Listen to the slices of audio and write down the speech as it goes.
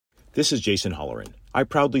This is Jason Holleran. I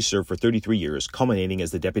proudly served for 33 years, culminating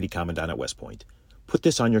as the Deputy Commandant at West Point. Put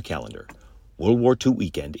this on your calendar. World War II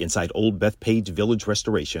weekend inside Old Bethpage Village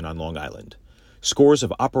Restoration on Long Island. Scores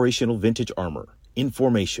of operational vintage armor, in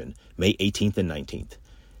formation, May 18th and 19th.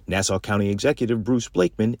 Nassau County Executive Bruce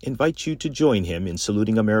Blakeman invites you to join him in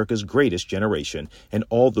saluting America's greatest generation and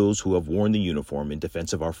all those who have worn the uniform in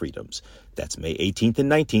defense of our freedoms. That's May 18th and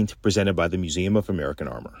 19th, presented by the Museum of American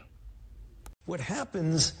Armor. What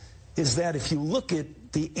happens is that if you look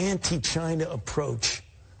at the anti-China approach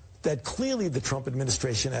that clearly the Trump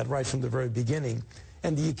administration had right from the very beginning,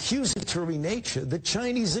 and the accusatory nature, the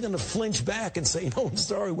Chinese are going to flinch back and say, no, I'm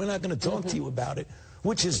sorry, we're not going to talk to you about it,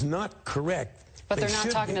 which is not correct. But they're not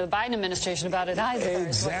talking to the Biden administration about it either.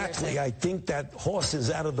 Exactly. I think that horse is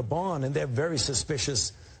out of the barn, and they're very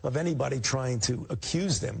suspicious of anybody trying to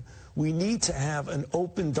accuse them. We need to have an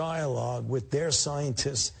open dialogue with their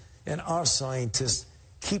scientists and our scientists,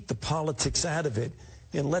 keep the politics out of it,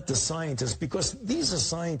 and let the scientists, because these are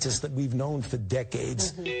scientists that we've known for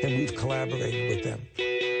decades, and we've collaborated with them.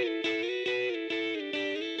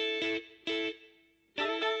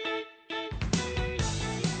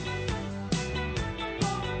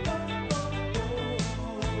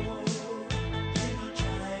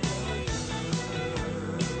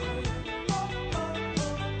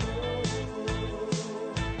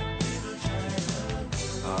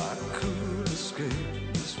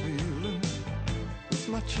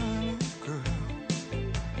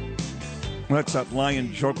 That's that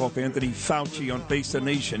lion jerk-off Anthony Fauci on Face the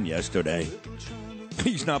Nation yesterday.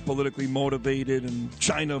 He's not politically motivated and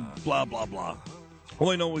China, blah, blah, blah.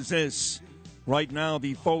 All I know is this. Right now,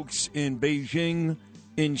 the folks in Beijing,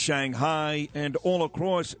 in Shanghai, and all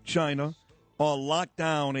across China are locked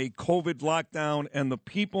down, a COVID lockdown, and the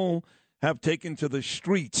people have taken to the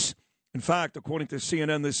streets. In fact, according to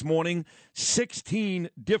CNN this morning, 16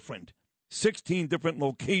 different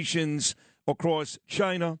locations across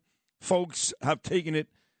China. Folks have taken it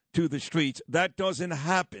to the streets. That doesn't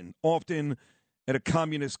happen often at a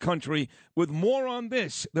communist country. With more on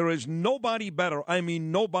this, there is nobody better. I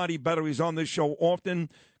mean, nobody better. He's on this show often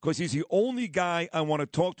because he's the only guy I want to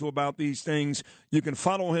talk to about these things. You can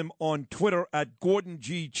follow him on Twitter at Gordon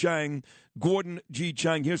G. Chang. Gordon G.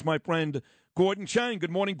 Chang. Here's my friend, Gordon Chang. Good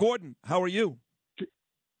morning, Gordon. How are you?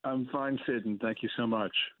 I'm fine, Sid, and thank you so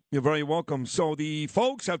much. You're very welcome. So the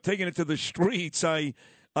folks have taken it to the streets.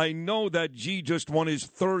 I know that Xi just won his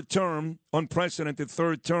third term, unprecedented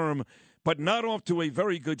third term, but not off to a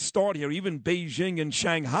very good start here. Even Beijing and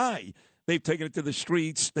Shanghai, they've taken it to the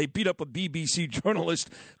streets. They beat up a BBC journalist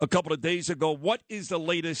a couple of days ago. What is the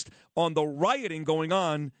latest on the rioting going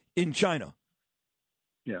on in China?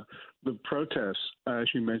 Yeah, the protests, as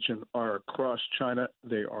you mentioned, are across China.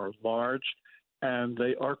 They are large, and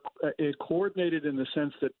they are coordinated in the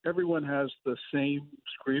sense that everyone has the same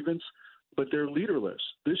grievance, but they're leaderless.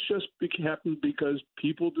 This just happened because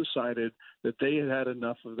people decided that they had had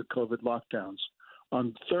enough of the COVID lockdowns.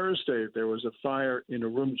 On Thursday, there was a fire in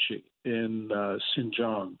Urumqi in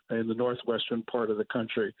Xinjiang, in the northwestern part of the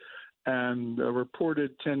country, and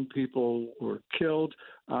reported 10 people were killed.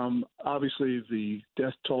 Obviously, the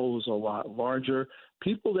death toll was a lot larger.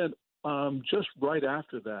 People then, just right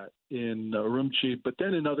after that in Urumqi, but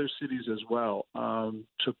then in other cities as well,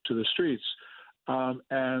 took to the streets.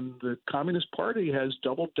 And the Communist Party has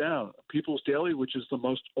doubled down. People's Daily, which is the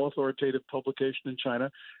most authoritative publication in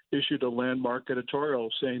China, issued a landmark editorial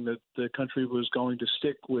saying that the country was going to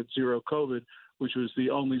stick with zero COVID, which was the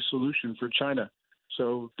only solution for China.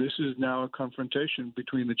 So this is now a confrontation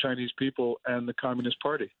between the Chinese people and the Communist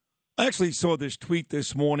Party. I actually saw this tweet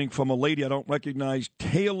this morning from a lady I don't recognize,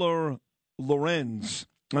 Taylor Lorenz,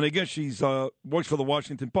 and I guess she's works for the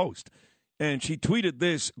Washington Post. And she tweeted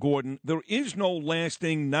this, Gordon, there is no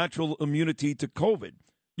lasting natural immunity to COVID.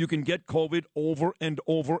 You can get COVID over and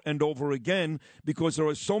over and over again because there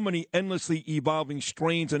are so many endlessly evolving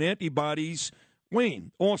strains and antibodies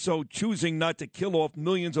wane. Also, choosing not to kill off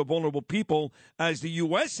millions of vulnerable people, as the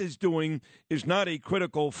U.S. is doing, is not a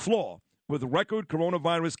critical flaw. With record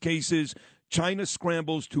coronavirus cases, China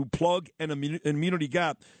scrambles to plug an immunity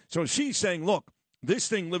gap. So she's saying, look, this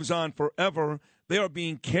thing lives on forever. They are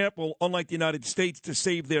being careful, unlike the United States, to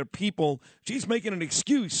save their people. She's making an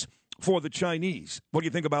excuse for the Chinese. What do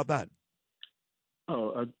you think about that?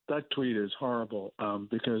 Oh, that tweet is horrible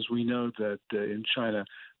because we know that in China,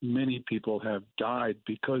 many people have died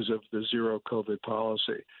because of the zero COVID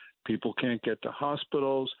policy. People can't get to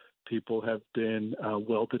hospitals. People have been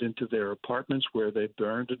welded into their apartments where they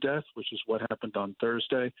burned to death, which is what happened on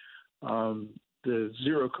Thursday. the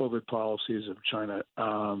zero COVID policies of China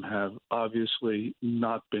have obviously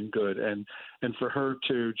not been good, and for her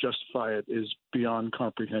to justify it is beyond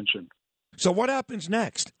comprehension. So what happens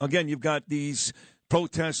next? Again, you've got these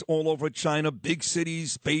protests all over China, big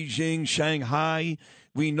cities, Beijing, Shanghai.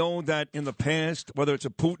 We know that in the past, whether it's a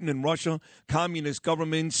Putin in Russia, communist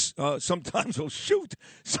governments sometimes will shoot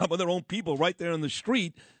some of their own people right there in the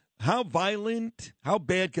street. How violent, how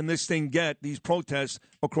bad can this thing get, these protests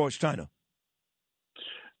across China?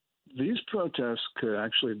 These protests could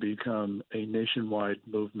actually become a nationwide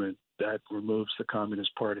movement that removes the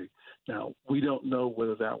Communist Party. Now, we don't know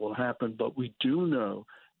whether that will happen, but we do know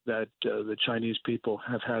that the Chinese people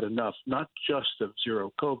have had enough, not just of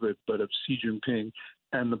zero COVID, but of Xi Jinping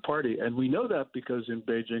and the party. And we know that because in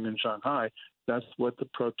Beijing and Shanghai, that's what the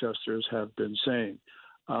protesters have been saying.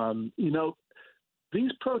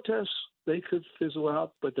 These protests, they could fizzle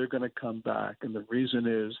out, but they're going to come back. And the reason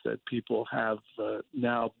is that people have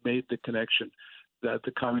now made the connection that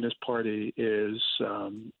the Communist Party is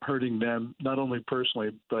hurting them, not only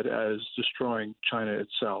personally, but as destroying China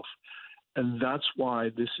itself. And that's why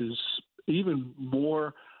this is even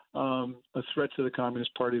more a threat to the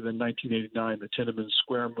Communist Party than 1989, the Tiananmen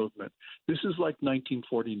Square movement. This is like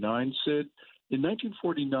 1949, Sid. In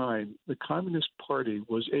 1949, the Communist Party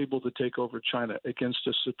was able to take over China against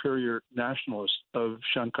a superior nationalist of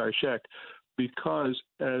Chiang Kai-shek because,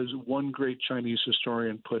 as one great Chinese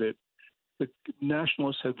historian put it, the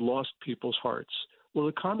nationalists had lost people's hearts. Well,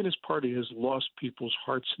 the Communist Party has lost people's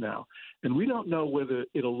hearts now, and we don't know whether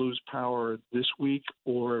it'll lose power this week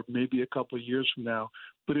or maybe a couple of years from now,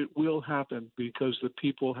 but it will happen because the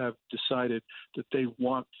people have decided that they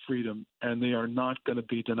want freedom, and they are not going to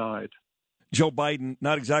be denied. Joe Biden,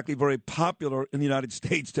 not exactly very popular in the United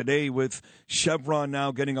States today, with Chevron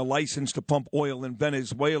now getting a license to pump oil in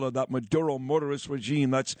Venezuela, that Maduro murderous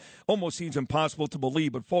regime. That's almost seems impossible to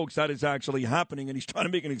believe. But, folks, that is actually happening, and he's trying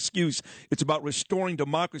to make an excuse. It's about restoring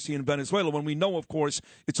democracy in Venezuela, when we know, of course,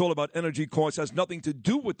 it's all about energy costs, has nothing to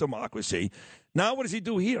do with democracy. Now what does he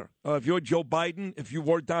do here? If you're Joe Biden, if you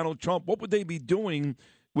were Donald Trump, what would they be doing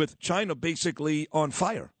with China basically on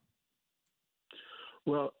fire?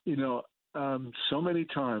 Well, so many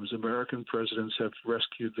times American presidents have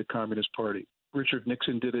rescued the Communist Party. Richard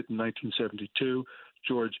Nixon did it in 1972,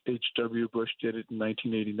 George H.W. Bush did it in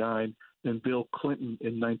 1989, and Bill Clinton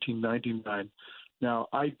in 1999. Now,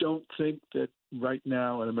 I don't think that right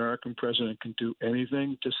now an American president can do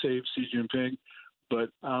anything to save Xi Jinping, but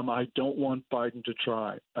I don't want Biden to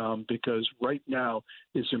try because right now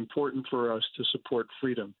it's important for us to support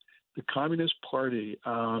freedom. The Communist Party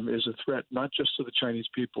is a threat not just to the Chinese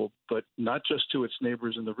people, but not just to its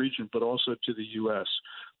neighbors in the region, but also to the U.S.,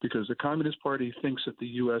 because the Communist Party thinks that the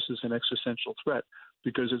U.S. is an existential threat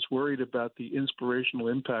because it's worried about the inspirational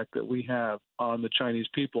impact that we have on the Chinese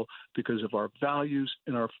people because of our values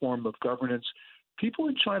and our form of governance. People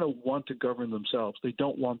in China want to govern themselves. They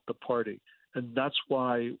don't want the party. And that's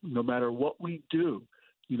why no matter what we do,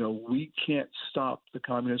 we can't stop the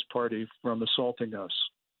Communist Party from assaulting us.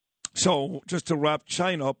 So, just to wrap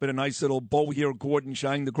China up in a nice little bow here, Gordon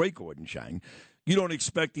Chang, the great Gordon Chang, you don't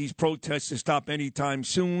expect these protests to stop anytime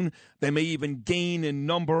soon. They may even gain in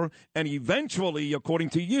number, and eventually,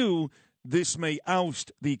 according to you, this may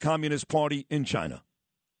oust the Communist Party in China.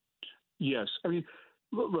 Yes. I mean,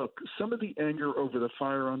 look, some of the anger over the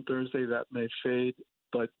fire on Thursday, that may fade,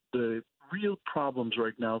 but the real problems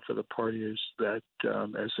right now for the party is that,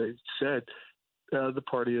 as I said, the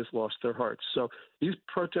party has lost their hearts. So these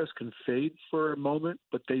protests can fade for a moment,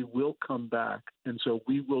 but they will come back. And so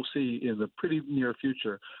we will see in the pretty near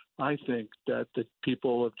future, I think, that the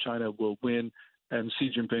people of China will win and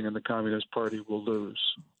Xi Jinping and the Communist Party will lose.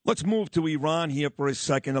 Let's move to Iran here for a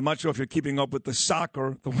second. I'm not sure if you're keeping up with the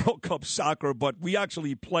soccer, the World Cup soccer, but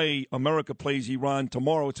America plays Iran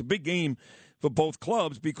tomorrow. It's a big game for both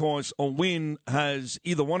clubs because a win has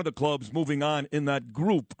either one of the clubs moving on in that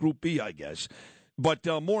Group B, I guess. But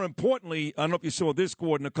more importantly, I don't know if you saw this,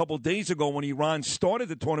 Gordon, a couple of days ago when Iran started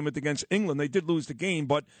the tournament against England, they did lose the game,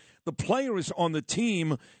 but the players on the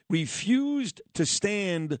team refused to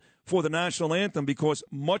stand for the national anthem because,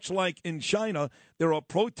 much like in China, there are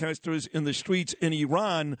protesters in the streets in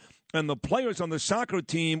Iran, and the players on the soccer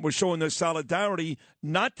team were showing their solidarity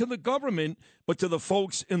not to the government, but to the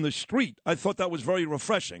folks in the street. I thought that was very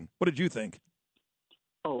refreshing. What did you think?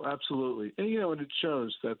 Oh, absolutely. And, and it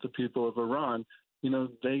shows that the people of Iran,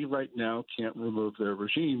 they right now can't remove their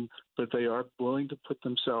regime, but they are willing to put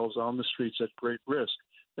themselves on the streets at great risk.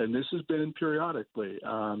 And this has been periodically.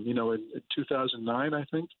 In 2009, I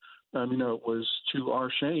think, it was to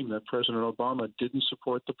our shame that President Obama didn't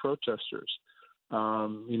support the protesters.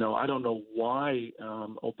 I don't know why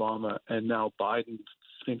Obama and now Biden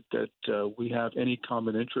think that we have any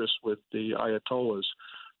common interest with the Ayatollahs.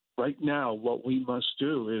 Right now, what we must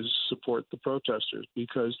do is support the protesters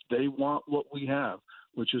because they want what we have,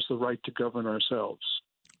 which is the right to govern ourselves.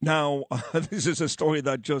 Now, this is a story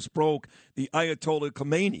that just broke. The Ayatollah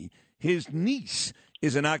Khomeini, his niece,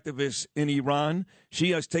 is an activist in Iran.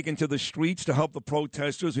 She has taken to the streets to help the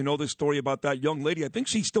protesters. We know the story about that young lady. I think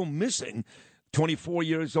she's still missing, 24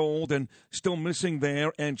 years old and still missing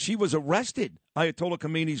there. And she was arrested. Ayatollah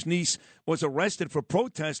Khomeini's niece was arrested for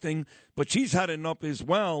protesting, but she's had enough as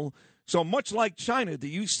well. So much like China, do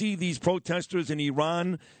you see these protesters in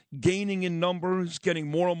Iran gaining in numbers, getting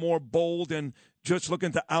more and more bold, and just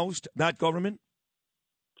looking to oust that government?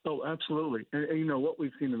 Oh, absolutely. And what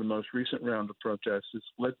we've seen in the most recent round of protests is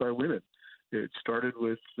led by women. It started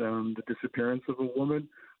with the disappearance of a woman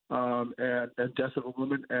and death of a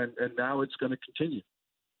woman, and now it's going to continue.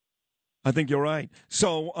 I think you're right.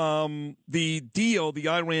 So the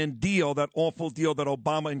Iran deal, that awful deal that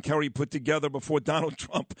Obama and Kerry put together before Donald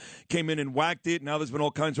Trump came in and whacked it. Now there's been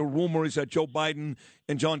all kinds of rumors that Joe Biden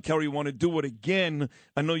and John Kerry want to do it again.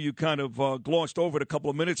 I know you kind of glossed over it a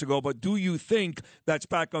couple of minutes ago, but do you think that's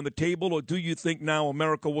back on the table, or do you think now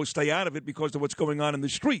America will stay out of it because of what's going on in the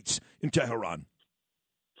streets in Tehran?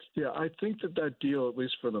 Yeah, I think that deal, at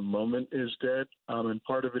least for the moment, is dead. And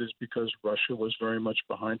part of it is because Russia was very much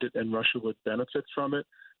behind it, and Russia would benefit from it.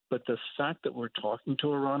 But the fact that we're talking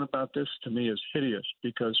to Iran about this, to me, is hideous,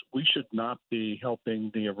 because we should not be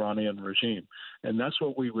helping the Iranian regime. And that's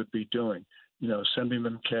what we would be doing, sending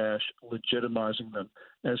them cash, legitimizing them,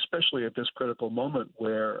 and especially at this critical moment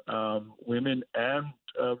where women and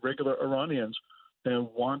regular Iranians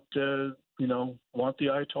want the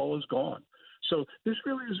Ayatollahs gone. So this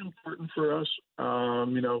really is important for us.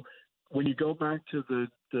 When you go back to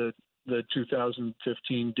the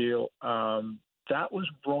 2015 deal, that was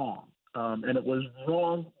wrong. And it was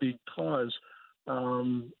wrong because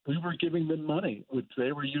we were giving them money, which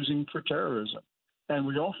they were using for terrorism. And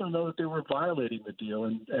we also know that they were violating the deal.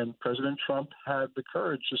 And President Trump had the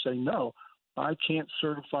courage to say, no, I can't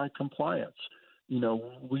certify compliance.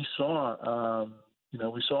 We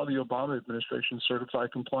saw the Obama administration certify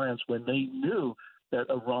compliance when they knew that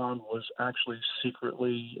Iran was actually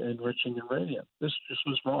secretly enriching uranium. This just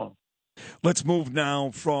was wrong. Let's move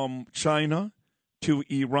now from China to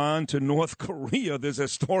Iran to North Korea. There's a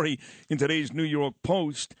story in today's New York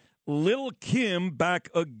Post. Lil' Kim back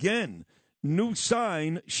again. New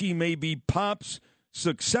sign she may be Pop's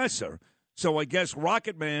successor. So I guess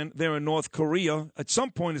Rocket Man there in North Korea at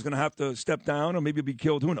some point is going to have to step down or maybe be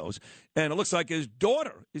killed. Who knows? And it looks like his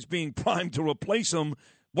daughter is being primed to replace him.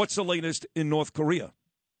 What's the latest in North Korea?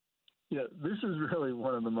 Yeah, this is really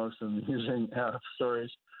one of the most amusing stories.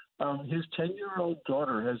 His 10-year-old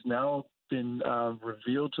daughter has now been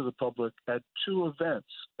revealed to the public at two events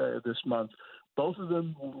this month, both of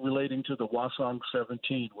them relating to the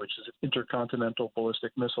Hwasong-17, which is an intercontinental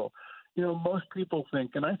ballistic missile. Most people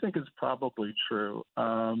think, and I think it's probably true,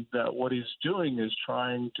 that what he's doing is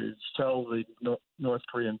trying to tell the North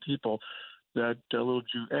Korean people that little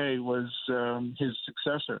Ju A was his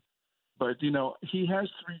successor. But, he has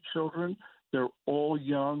three children. They're all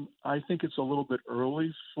young. I think it's a little bit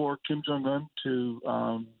early for Kim Jong-un to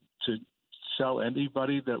tell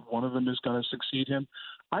anybody that one of them is going to succeed him.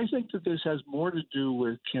 I think that this has more to do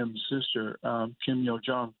with Kim's sister, Kim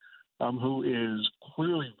Yo-jong, who is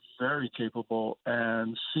clearly very capable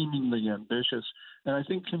and seemingly ambitious. And I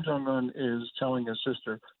think Kim Jong-un is telling his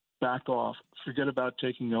sister, back off, forget about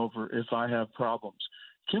taking over if I have problems.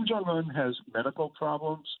 Kim Jong-un has medical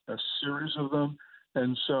problems, a series of them.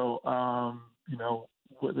 And so,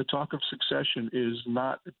 the talk of succession is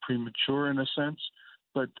not premature in a sense,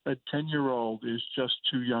 but a 10-year-old is just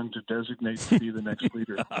too young to designate to be the next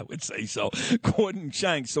leader. I would say so. Gordon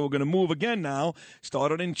Chang. So we're going to move again now.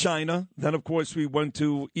 Started in China. Then, of course, we went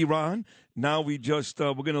to Iran. Now we're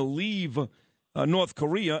going to leave North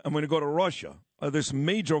Korea and we're going to go to Russia. This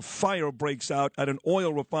major fire breaks out at an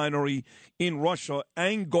oil refinery in Russia,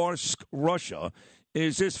 Angarsk, Russia.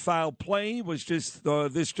 Is this foul play? Was this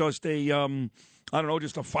just a...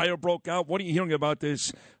 just a fire broke out. What are you hearing about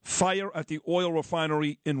this fire at the oil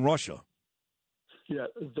refinery in Russia? Yeah,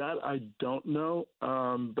 that I don't know,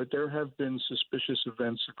 but there have been suspicious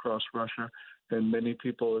events across Russia, and many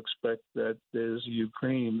people expect that there's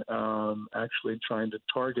Ukraine actually trying to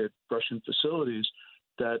target Russian facilities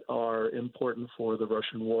that are important for the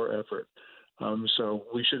Russian war effort. So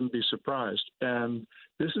we shouldn't be surprised. And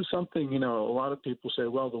this is something, a lot of people say,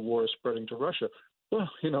 well, the war is spreading to Russia. Well,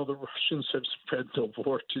 the Russians have spread the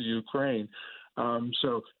war to Ukraine.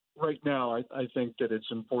 So right now, I think that it's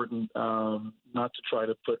important not to try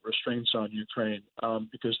to put restraints on Ukraine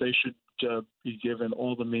because they should be given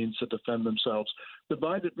all the means to defend themselves. The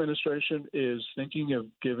Biden administration is thinking of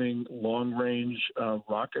giving long-range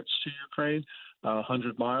rockets to Ukraine,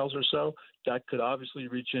 100 miles or so. That could obviously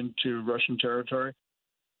reach into Russian territory.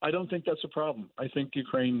 I don't think that's a problem. I think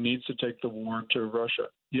Ukraine needs to take the war to Russia.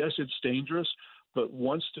 Yes, it's dangerous, but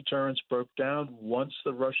once deterrence broke down, once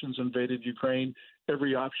the Russians invaded Ukraine,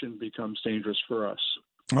 every option becomes dangerous for us.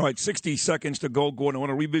 All right, 60 seconds to go, Gordon. I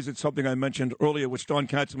want to revisit something I mentioned earlier, which Don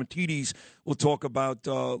Catsimatidis will talk about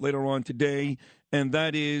later on today, and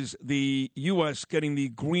that is the U.S. getting the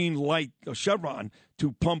green light, Chevron,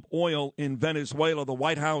 to pump oil in Venezuela. The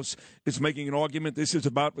White House is making an argument. This is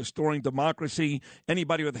about restoring democracy.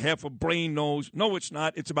 Anybody with half a brain knows, no, it's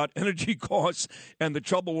not. It's about energy costs and the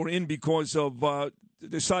trouble we're in because of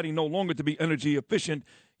deciding no longer to be energy efficient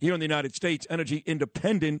here in the United States, energy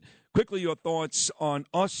independent. Quickly, your thoughts on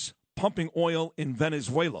us pumping oil in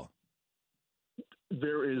Venezuela.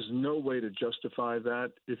 There is no way to justify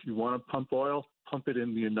that. If you want to pump oil, pump it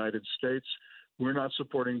in the United States. We're not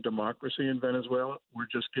supporting democracy in Venezuela. We're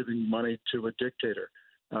just giving money to a dictator.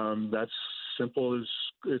 That's simple as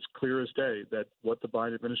it's clear as day that what the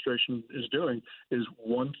Biden administration is doing is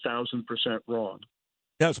 1,000% wrong.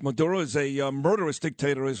 Yes, Maduro is a murderous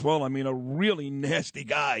dictator as well. I mean, a really nasty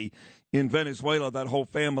guy in Venezuela, that whole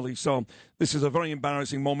family. So this is a very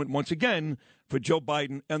embarrassing moment once again for Joe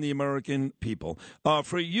Biden and the American people.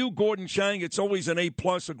 For you, Gordon Chang, it's always an A+,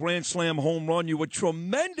 a Grand Slam home run. You were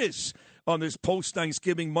tremendous on this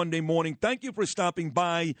post-Thanksgiving Monday morning. Thank you for stopping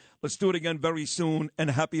by. Let's do it again very soon,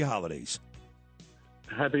 and happy holidays.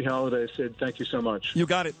 Happy holidays, Sid. Thank you so much. You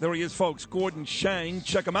got it. There he is, folks. Gordon Chang.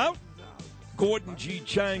 Check him out. Gordon G.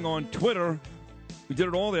 Chang on Twitter. We did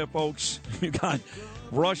it all there, folks. You got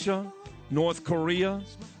Russia, North Korea,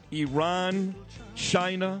 Iran,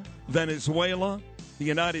 China, Venezuela, the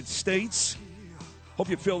United States. Hope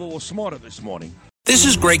you feel a little smarter this morning. This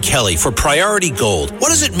is Greg Kelly for Priority Gold. What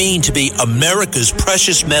does it mean to be America's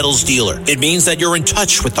precious metals dealer? It means that you're in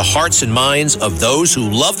touch with the hearts and minds of those who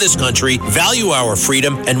love this country, value our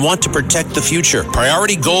freedom, and want to protect the future.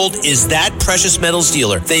 Priority Gold is that precious metals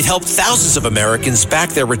dealer. They've helped thousands of Americans back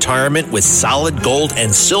their retirement with solid gold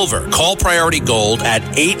and silver. Call Priority Gold at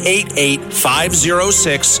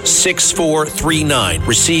 888-506-6439.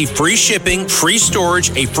 Receive free shipping, free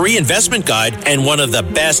storage, a free investment guide, and one of the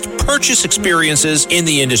best purchase experiences in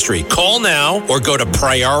the industry. Call now or go to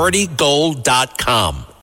PriorityGold.com.